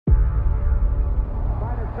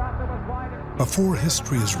Before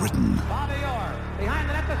history is written,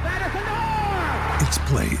 it's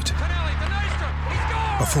played.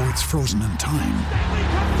 Before it's frozen in time,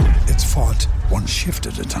 it's fought one shift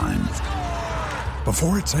at a time.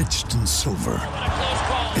 Before it's etched in silver,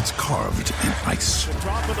 it's carved in ice.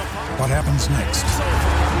 What happens next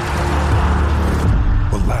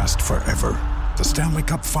will last forever. The Stanley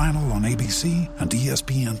Cup Final on ABC and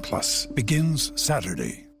ESPN Plus begins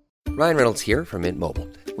Saturday. Ryan Reynolds here from Mint Mobile.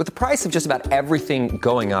 With the price of just about everything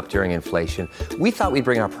going up during inflation, we thought we'd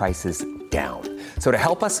bring our prices down. So to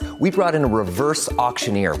help us, we brought in a reverse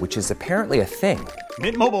auctioneer, which is apparently a thing.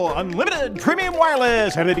 Mint Mobile Unlimited Premium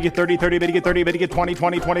Wireless. How to get 30, 30, how to get 30, how to get 20,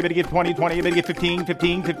 20, 20, how to get 20, 20, how to get 15,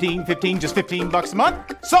 15, 15, 15, just $15 a month?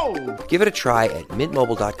 Sold! Give it a try at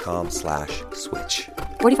mintmobile.com/switch.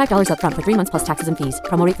 $45 up front for 3 months plus taxes and fees.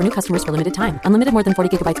 Promo rate for new customers for limited time. Unlimited more than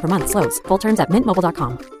 40 gigabytes per month. Slows full terms at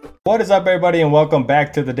mintmobile.com. What is up, everybody, and welcome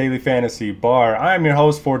back to the Daily Fantasy Bar. I am your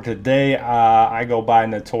host for today. I go by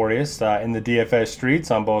Notorious in the DFS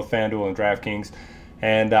streets on both FanDuel and DraftKings.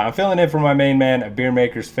 And I'm filling in for my main man, a Beer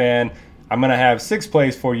Makers fan. I'm going to have 6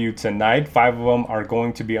 plays for you tonight. 5 of them are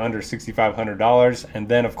going to be under $6,500. And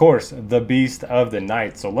then, of course, the beast of the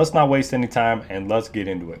night. So let's not waste any time and let's get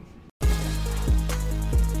into it.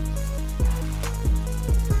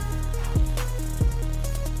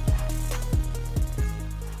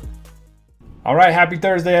 All right, happy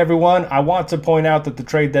Thursday, everyone. I want to point out that the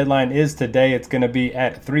trade deadline is today. It's going to be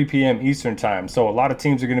at 3 p.m. Eastern time. So a lot of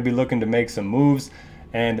teams are going to be looking to make some moves,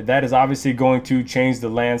 and that is obviously going to change the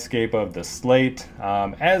landscape of the slate.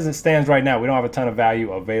 As it stands right now, we don't have a ton of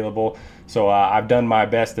value available. So I've done my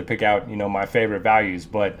best to pick out, my favorite values.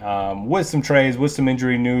 But with some trades, with some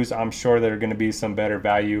injury news, I'm sure there are going to be some better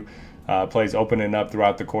value plays opening up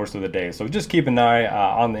throughout the course of the day. So just keep an eye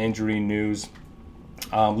on the injury news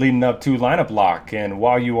leading up to lineup lock. And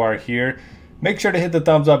while you are here, make sure to hit the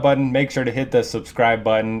thumbs up button. Make sure to hit the subscribe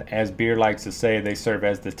button. As Beer likes to say, they serve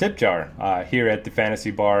as the tip jar here at the Fantasy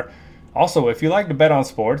Bar. Also, if you like to bet on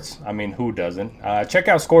sports, who doesn't? Check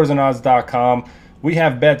out scoresandodds.com. We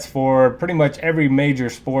have bets for pretty much every major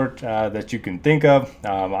sport that you can think of.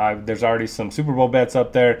 There's already some Super Bowl bets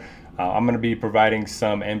up there. I'm going to be providing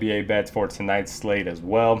some NBA bets for tonight's slate as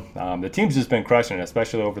well. The team's just been crushing it,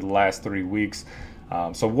 especially over the last 3 weeks.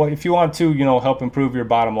 So if you want to, help improve your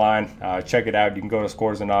bottom line, check it out. You can go to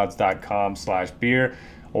scoresandodds.com/beer,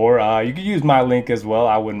 or you can use my link as well.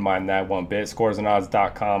 I wouldn't mind that one bit,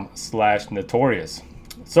 scoresandodds.com/notorious.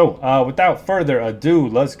 So without further ado,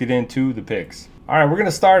 let's get into the picks. All right, we're going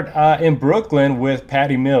to start in Brooklyn with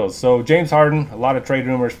Patty Mills. So James Harden, a lot of trade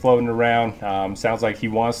rumors floating around. Sounds like he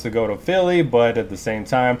wants to go to Philly, but at the same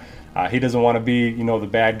time, he doesn't want to be, the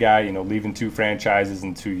bad guy, leaving 2 franchises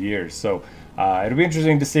in 2 years. So it'll be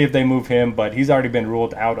interesting to see if they move him, but he's already been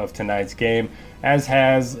ruled out of tonight's game, as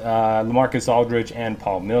has LaMarcus Aldridge and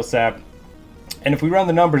Paul Millsap. And if we run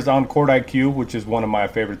the numbers on Court IQ, which is one of my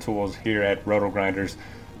favorite tools here at Roto Grinders,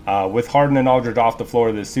 with Harden and Aldridge off the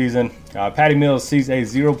floor this season, Patty Mills sees a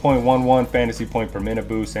 0.11 fantasy point per minute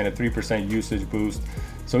boost and a 3% usage boost.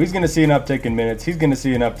 So he's going to see an uptick in minutes. He's going to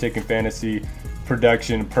see an uptick in fantasy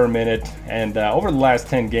production per minute. And over the last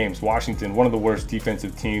 10 games, Washington, one of the worst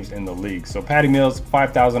defensive teams in the league. So Patty Mills,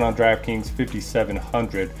 5,000 on DraftKings,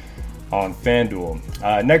 5,700 on FanDuel.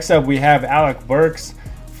 Next up, we have Alec Burks,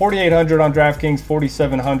 4,800 on DraftKings,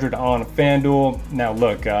 4,700 on FanDuel. Now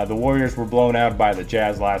look, the Warriors were blown out by the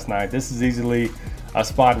Jazz last night. This is easily a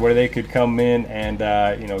spot where they could come in and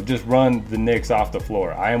just run the Knicks off the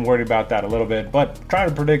floor. I am worried about that a little bit, but trying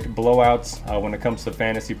to predict blowouts when it comes to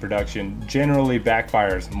fantasy production generally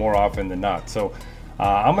backfires more often than not. So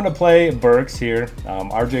I'm going to play Burks here.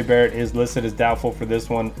 RJ Barrett is listed as doubtful for this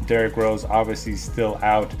one. Derrick Rose obviously still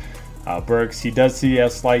out. Burks, he does see a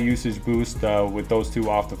slight usage boost with those 2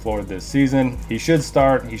 off the floor this season. He should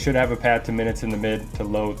start. He should have a path to minutes in the mid to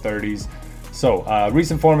low 30s. So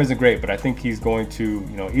recent form isn't great, but I think he's going to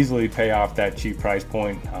easily pay off that cheap price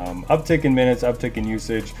point. Uptick in minutes, uptick in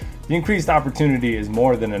usage. The increased opportunity is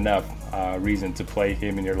more than enough reason to play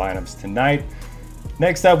him in your lineups tonight.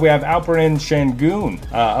 Next up, we have Alperen Şengün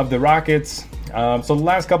of the Rockets. So the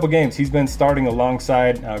last couple games, he's been starting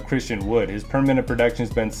alongside Christian Wood. His per minute production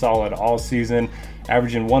has been solid all season,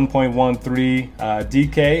 averaging 1.13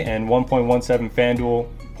 DK and 1.17 FanDuel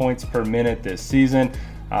points per minute this season.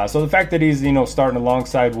 So the fact that he's starting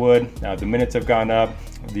alongside Wood, the minutes have gone up.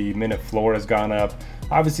 The minute floor has gone up.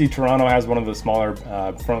 Obviously, Toronto has one of the smaller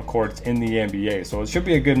front courts in the NBA, so it should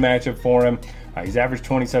be a good matchup for him. He's averaged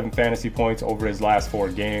 27 fantasy points over his last 4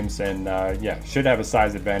 games, and should have a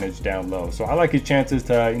size advantage down low. So I like his chances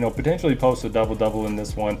to, potentially post a double-double in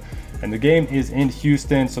this one. And the game is in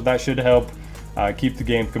Houston, so that should help keep the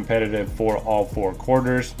game competitive for all 4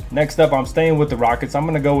 quarters. Next up, I'm staying with the Rockets. I'm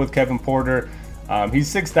going to go with Kevin Porter.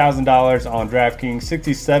 He's $6,000 on DraftKings,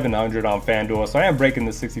 $6,700 on FanDuel, so I am breaking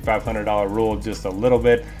the $6,500 rule just a little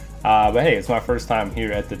bit. But hey, it's my first time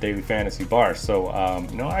here at the Daily Fantasy Bar, so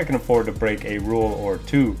I can afford to break a rule or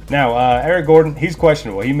two. Now, Eric Gordon, he's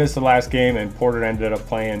questionable. He missed the last game, and Porter ended up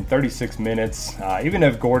playing 36 minutes. Even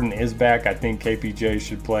if Gordon is back, I think KPJ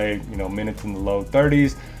should play minutes in the low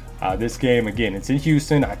 30s. This game, again, it's in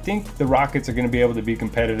Houston. I think the Rockets are going to be able to be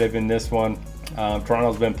competitive in this one.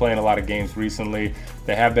 Toronto's been playing a lot of games recently.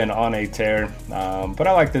 They have been on a tear, but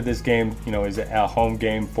I like that this game, is a home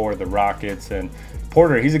game for the Rockets. And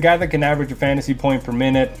Porter, he's a guy that can average a fantasy point per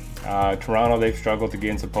minute. Toronto, they've struggled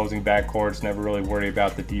against opposing backcourts, never really worry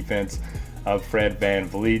about the defense of Fred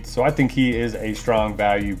VanVleet. So I think he is a strong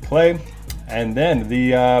value play. And then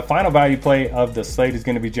the final value play of the slate is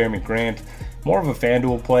going to be Jeremy Grant. More of a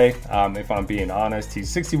FanDuel play, if I'm being honest.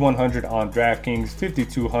 He's $6,100 on DraftKings,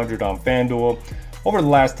 $5,200 on FanDuel. Over the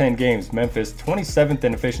last 10 games, Memphis 27th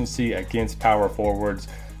in efficiency against power forwards.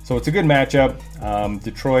 So it's a good matchup.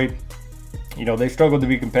 Detroit, they struggled to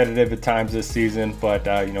be competitive at times this season, but,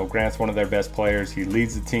 Grant's one of their best players. He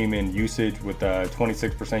leads the team in usage with a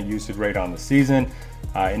 26% usage rate on the season.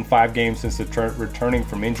 In 5 games since returning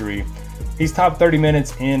from injury, he's top 30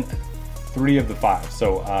 minutes in 3 of the 5.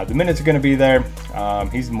 So the minutes are going to be there.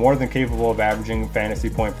 He's more than capable of averaging fantasy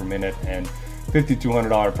point per minute, and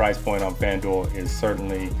 $5,200 price point on FanDuel is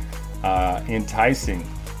certainly enticing.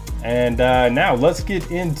 And now let's get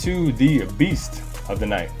into the beast of the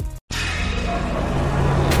night.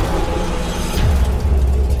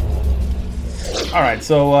 All right,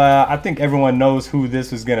 so I think everyone knows who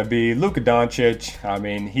this is going to be. Luka Doncic. I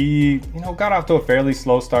mean, he got off to a fairly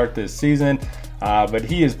slow start this season. But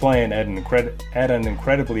he is playing at an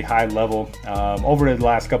incredibly high level over the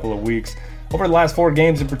last couple of weeks. Over the last 4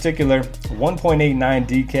 games in particular, 1.89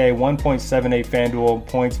 DK, 1.78 FanDuel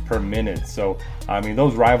points per minute. So,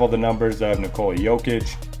 those rival the numbers of Nikola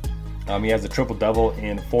Jokic. He has a triple-double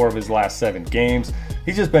in 4 of his last 7 games.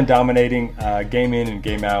 He's just been dominating game in and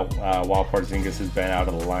game out while Porzingis has been out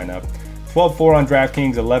of the lineup. 12-4 on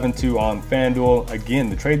DraftKings, 11-2 on FanDuel. Again,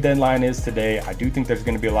 the trade deadline is today. I do think there's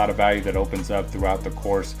going to be a lot of value that opens up throughout the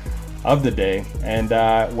course of the day. And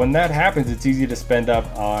when that happens, it's easy to spend up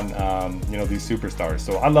on, these superstars.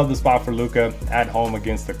 So I love the spot for Luka at home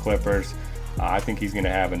against the Clippers. I think he's going to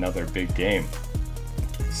have another big game.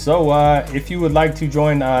 So if you would like to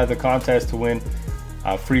join the contest to win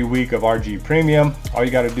a free week of RG Premium, all you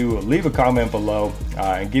got to do is leave a comment below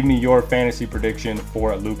and give me your fantasy prediction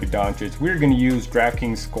for Luka Doncic. We're going to use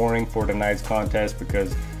DraftKings scoring for tonight's contest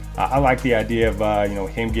because I like the idea of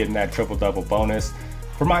him getting that triple-double bonus.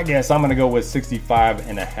 For my guess, I'm going to go with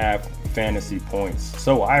 65.5 fantasy points.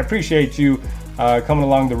 So I appreciate you coming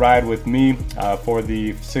along the ride with me for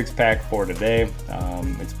the 6-pack for today.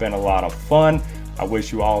 It's been a lot of fun. I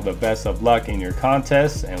wish you all the best of luck in your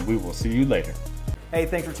contests, and we will see you later. Hey,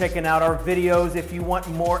 thanks for checking out our videos. If you want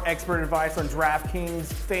more expert advice on DraftKings,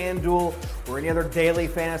 FanDuel, or any other daily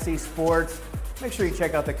fantasy sports, make sure you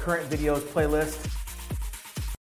check out the current videos playlist.